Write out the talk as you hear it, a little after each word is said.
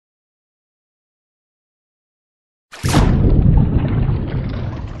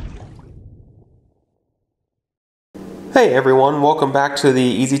Hey everyone, welcome back to the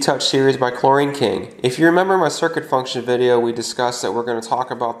Easy Touch series by Chlorine King. If you remember my circuit function video, we discussed that we're going to talk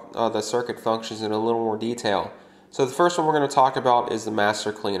about the circuit functions in a little more detail. So the first one we're going to talk about is the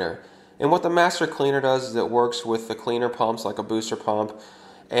master cleaner. And what the master cleaner does is it works with the cleaner pumps like a booster pump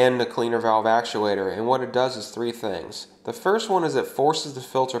and the cleaner valve actuator. And what it does is three things. The first one is it forces the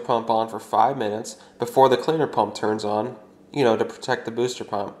filter pump on for 5 minutes before the cleaner pump turns on, to protect the booster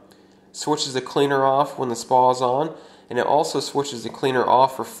pump. Switches the cleaner off when the spa is on, and it also switches the cleaner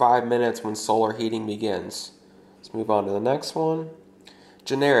off for 5 minutes when solar heating begins. Let's move on to the next one.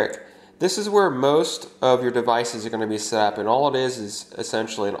 Generic. This is where most of your devices are going to be set up, and all it is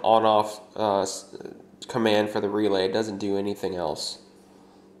essentially an on-off command for the relay. It doesn't do anything else.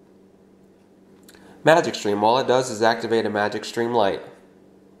 MagicStream. All it does is activate a MagicStream light.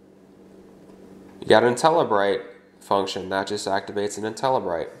 You got an Intellibrite function. That just activates an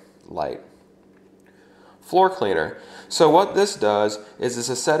Intellibrite light. Floor cleaner. So what this does is it's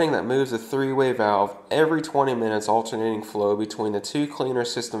a setting that moves a three-way valve every 20 minutes, alternating flow between the two cleaner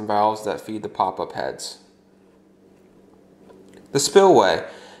system valves that feed the pop-up heads. The spillway.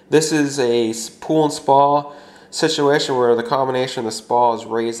 This is a pool and spa situation where the combination of the spa is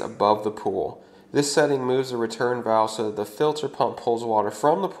raised above the pool. This setting moves the return valve so that the filter pump pulls water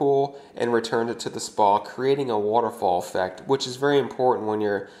from the pool and returns it to the spa, creating a waterfall effect, which is very important when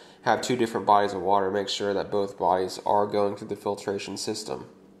you have two different bodies of water. Make sure that both bodies are going through the filtration system.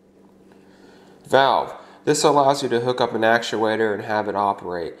 Valve. This allows you to hook up an actuator and have it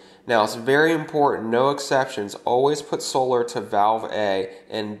operate. Now it's very important, no exceptions, always put solar to valve A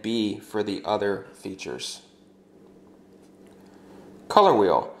and B for the other features. Color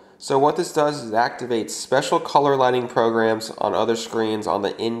wheel. So what this does is it activates special color lighting programs on other screens on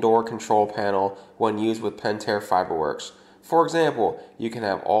the indoor control panel when used with Pentair Fiberworks. For example, you can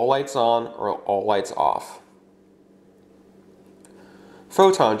have all lights on or all lights off.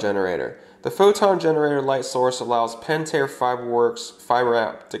 Photon Generator. The Photon Generator light source allows Pentair Fiberworks fiber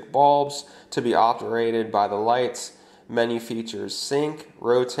optic bulbs to be operated by the lights. Menu features sync,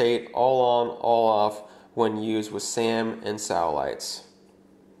 rotate, all on, all off when used with SAM and SAL lights.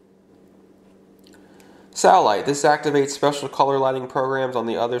 SAL Light. This activates special color lighting programs on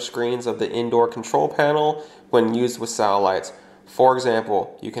the other screens of the indoor control panel when used with SAL lights. For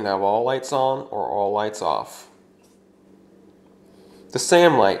example, you can have all lights on or all lights off. The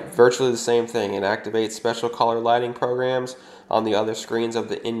SAM Light. Virtually the same thing. It activates special color lighting programs on the other screens of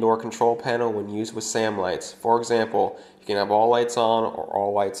the indoor control panel when used with SAM lights. For example, you can have all lights on or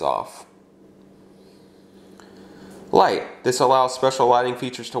all lights off. Light. This allows special lighting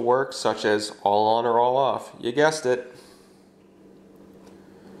features to work, such as all on or all off. You guessed it.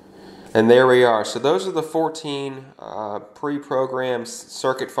 And there we are. So those are the 14 pre-programmed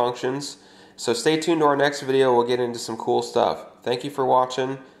circuit functions. So stay tuned to our next video. We'll get into some cool stuff. Thank you for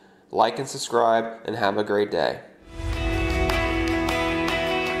watching. Like and subscribe, and have a great day.